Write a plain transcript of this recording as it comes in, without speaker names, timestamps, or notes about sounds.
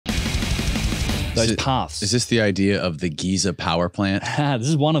those paths. Is this the idea of the Giza power plant? This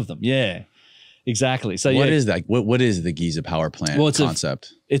is one of them. Yeah, exactly. So what is that? What is the Giza power plant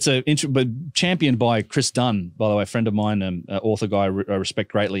concept? But championed by Chris Dunn, by the way, a friend of mine, author guy I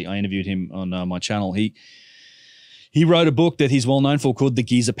respect greatly. I interviewed him on my channel. He wrote a book that he's well known for called The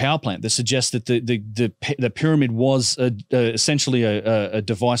Giza Power Plant that suggests that the pyramid was essentially a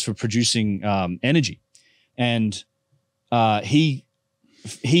device for producing energy. And he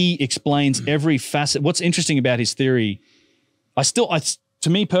explains every facet. What's interesting about his theory, to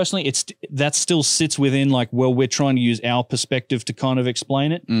me personally, that still sits within like, well, we're trying to use our perspective to kind of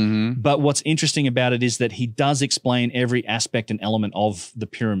explain it. Mm-hmm. But what's interesting about it is that he does explain every aspect and element of the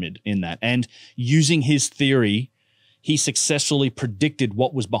pyramid in that. And using his theory, he successfully predicted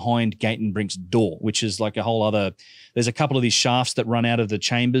what was behind Gatenbrink's door, which is like a whole other. There's a couple of these shafts that run out of the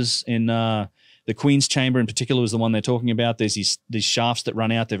chambers in the Queen's Chamber in particular was the one they're talking about. There's these shafts that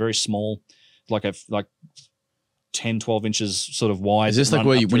run out. They're very small, like 10, 12 inches sort of wide. Is this like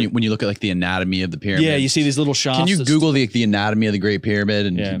when you look at like the anatomy of the pyramid? Yeah, you see these little shafts. Can you Google the anatomy of the Great Pyramid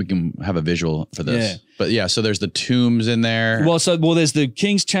and we can have a visual for this? Yeah. But yeah, so there's the tombs in there. Well, there's the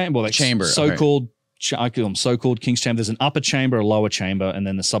King's Chamber. Well, chamber. So-called. I call them so-called King's Chamber. There's an upper chamber, a lower chamber, and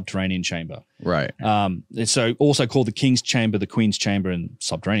then the subterranean chamber. Right. So also called the King's Chamber, the Queen's Chamber, and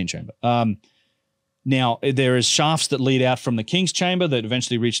subterranean chamber. Now, there is shafts that lead out from the King's Chamber that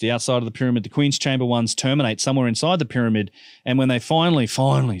eventually reach the outside of the pyramid. The Queen's Chamber ones terminate somewhere inside the pyramid. And when they finally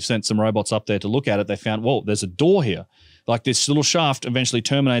sent some robots up there to look at it, they found, whoa, there's a door here. Like this little shaft eventually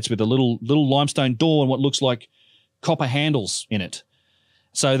terminates with a little limestone door and what looks like copper handles in it.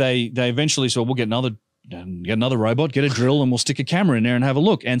 So they eventually said, we'll get another robot, get a drill, and we'll stick a camera in there and have a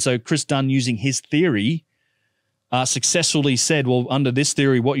look. And so Chris Dunn, using his theory, successfully said, well, under this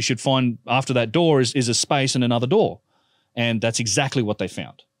theory, what you should find after that door is a space and another door. And that's exactly what they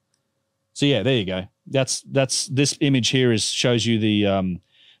found. So yeah, there you go. That's this image here shows you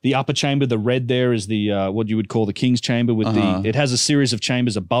the upper chamber. The red there is the what you would call the King's Chamber with it has a series of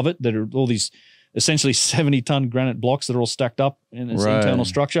chambers above it that are all these essentially 70-ton granite blocks that are all stacked up in its internal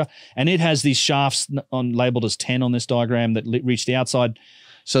structure. And it has these shafts labeled as 10 on this diagram that reach the outside.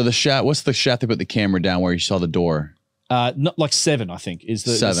 So the shaft, what's the shaft they put the camera down where you saw the door? Not like 7, I think, is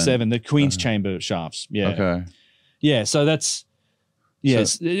the 7, the Queen's Chamber shafts. Yeah. Okay. Yeah, so that's,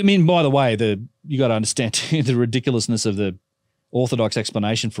 yes. So, I mean, by the way, you got to understand the ridiculousness of the orthodox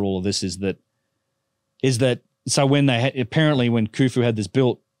explanation for all of this is that so when apparently when Khufu had this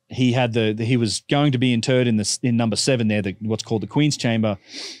built, he was going to be interred in number 7 there, what's called the Queen's Chamber,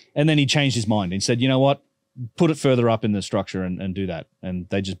 and then he changed his mind and said, you know what, put it further up in the structure and do that, and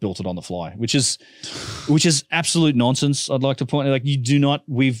they just built it on the fly, which is absolute nonsense. I'd like to point out, like,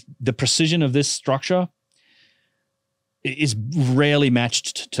 the precision of this structure is rarely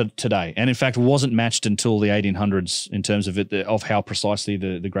matched to today, and in fact wasn't matched until the 1800s in terms of how precisely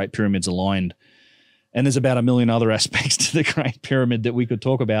the Great Pyramids aligned. And there's about a million other aspects to the Great Pyramid that we could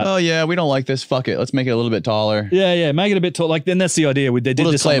talk about. Oh yeah, we don't like this. Fuck it. Let's make it a little bit taller. Yeah, make it a bit taller. Like, then that's the idea. They did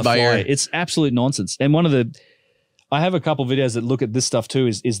this on the fly. It's absolute nonsense. And I have a couple of videos that look at this stuff too.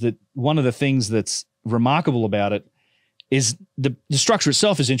 Is that one of the things that's remarkable about it is the structure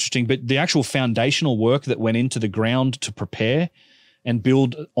itself is interesting, but the actual foundational work that went into the ground to prepare and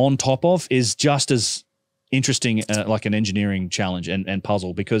build on top of is just as interesting, like an engineering challenge and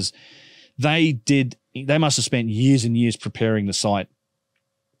puzzle, because they must have spent years and years preparing the site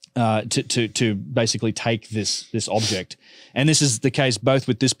to basically take this object. And this is the case both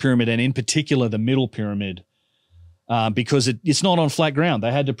with this pyramid and in particular the middle pyramid, because it's not on flat ground.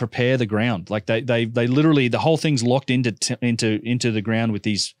 They had to prepare the ground. Like they literally, the whole thing's locked into the ground with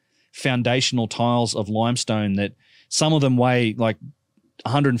these foundational tiles of limestone that some of them weigh like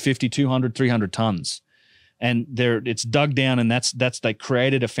 150, 200, 300 tons. And it's dug down, and they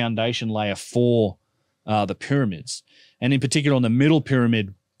created a foundation layer for the pyramids. And in particular on the middle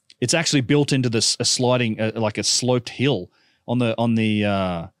pyramid, it's actually built into a sliding, like a sloped hill on the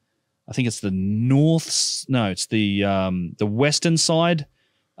I think it's the it's the western side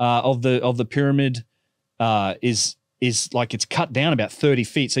of the pyramid is like it's cut down about 30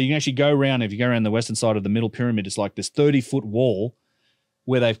 feet. So you can actually go around, if you go around the western side of the middle pyramid, it's like this 30-foot wall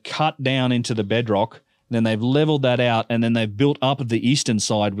where they've cut down into the bedrock. Then they've leveled that out, and then they've built up the eastern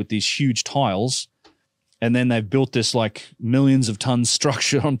side with these huge tiles, and then they've built this like millions of tons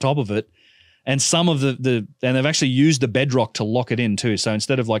structure on top of it. And some of and they've actually used the bedrock to lock it in too. So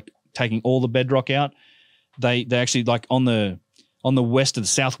instead of like taking all the bedrock out, they actually, like on the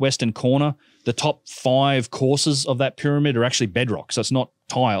southwestern corner, the top 5 courses of that pyramid are actually bedrock. So it's not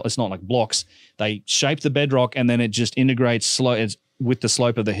tile, it's not like blocks. They shape the bedrock, and then it just integrates with the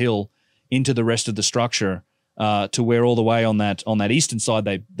slope of the hill into the rest of the structure to where all the way on that eastern side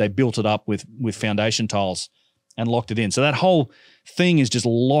they built it up with foundation tiles and locked it in. So that whole thing is just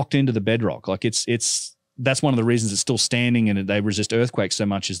locked into the bedrock. Like that's one of the reasons it's still standing and they resist earthquakes so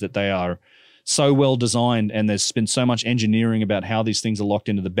much, is that they are so well designed, and there's been so much engineering about how these things are locked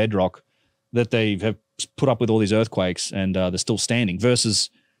into the bedrock that they have put up with all these earthquakes, and they're still standing,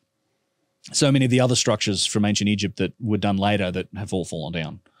 versus so many of the other structures from ancient Egypt that were done later that have all fallen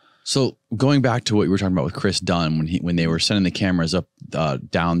down. So going back to what you were talking about with Chris Dunn, when they were sending the cameras up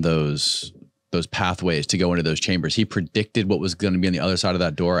down those pathways to go into those chambers, he predicted what was going to be on the other side of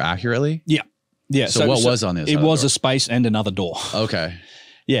that door accurately? Yeah. Yeah. So what was on this? It was a space and another door. Okay.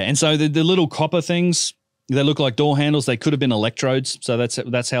 Yeah. And so the little copper things, they look like door handles. They could have been electrodes. So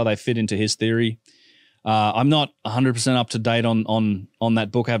that's how they fit into his theory. I'm not 100% up to date on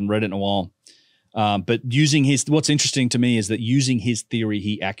that book. I haven't read it in a while. But what's interesting to me is that using his theory,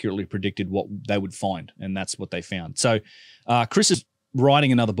 he accurately predicted what they would find, and that's what they found. So Chris is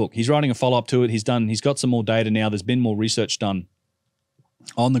writing another book. He's writing a follow-up to it. He's got some more data now. There's been more research done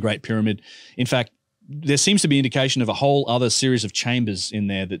on the Great Pyramid. In fact, there seems to be indication of a whole other series of chambers in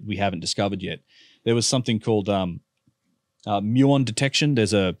there that we haven't discovered yet. There was something called muon detection.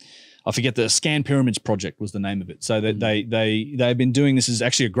 There's I forget, the Scan Pyramids Project was the name of it. So that they've been doing this. Is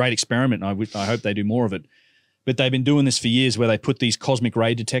actually a great experiment. I hope they do more of it. But they've been doing this for years, where they put these cosmic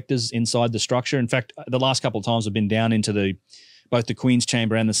ray detectors inside the structure. In fact, the last couple of times I've been down into both the Queen's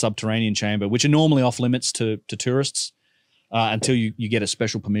Chamber and the subterranean chamber, which are normally off limits to tourists until you get a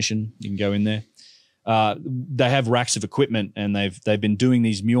special permission. You can go in there. They have racks of equipment, and they've been doing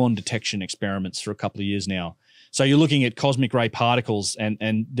these muon detection experiments for a couple of years now. So you're looking at cosmic ray particles,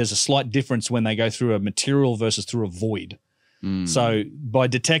 and there's a slight difference when they go through a material versus through a void. So by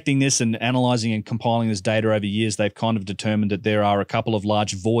detecting this and analyzing and compiling this data over years, they've kind of determined that there are a couple of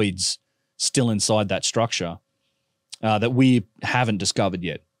large voids still inside that structure that we haven't discovered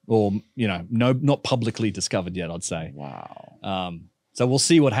yet, or not publicly discovered yet, I'd say. Wow. So we'll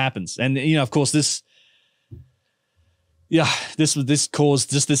see what happens, and of course this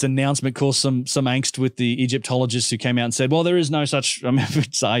announcement caused some angst with the Egyptologists, who came out and said, well, there is no such,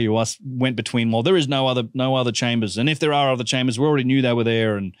 us went between, well, there is no other chambers. And if there are other chambers, we already knew they were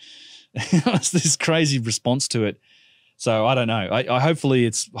there. And it's this crazy response to it. So I don't know.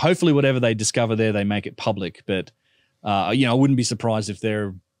 Hopefully whatever they discover there, they make it public. But, I wouldn't be surprised if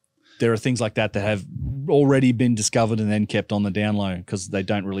there are things like that have already been discovered and then kept on the down low, because they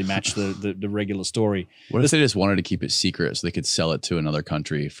don't really match the regular story. What if they just wanted to keep it secret so they could sell it to another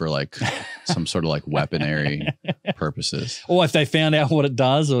country for like some sort of like weaponry purposes? Or if they found out what it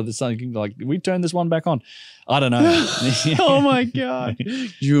does, or there's something like, we turned this one back on. I don't know. Oh my God.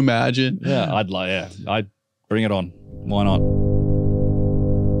 Could you imagine? Yeah, I'd bring it on. Why not?